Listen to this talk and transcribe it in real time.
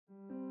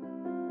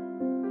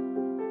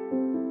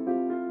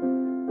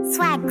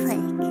Swag click.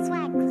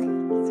 Swag click.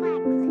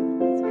 Swag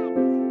click. Swag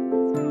click.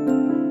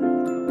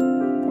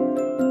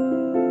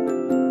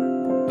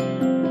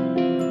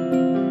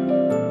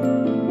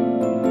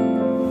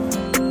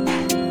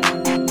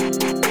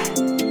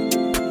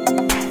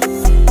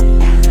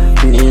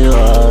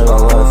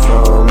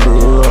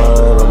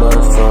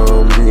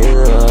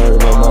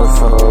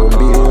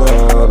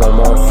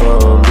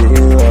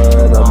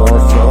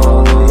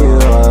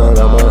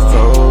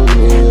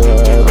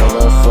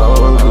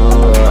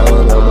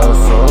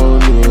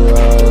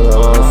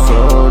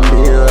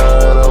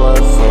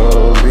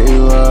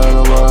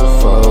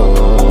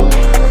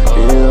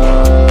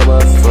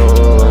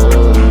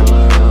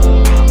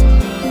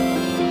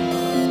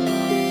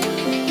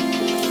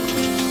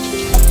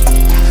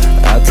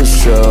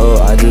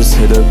 I just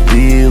hit a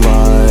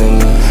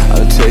beeline.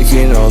 I'm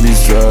taking all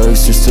these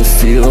drugs just to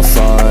feel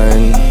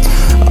fine.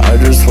 I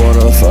just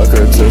wanna fuck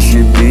her till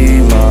she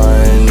be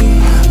mine.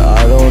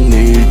 I don't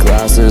need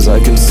glasses, I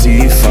can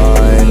see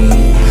fine.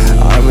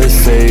 I'm with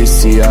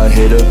Facy, I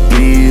hit a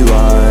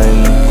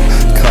beeline.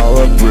 Call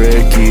up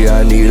Ricky,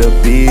 I need a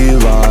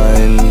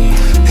beeline.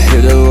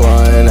 Hit a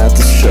line at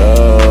the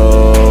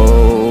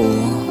show.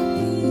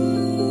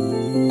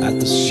 At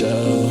the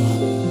show.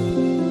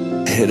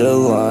 Hit a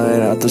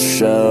line at the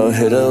show,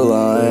 hit a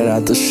line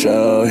at the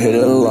show, hit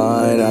a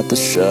line at the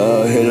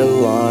show, hit a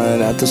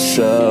line at the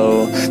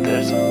show.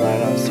 There's a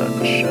line outside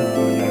the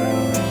show now.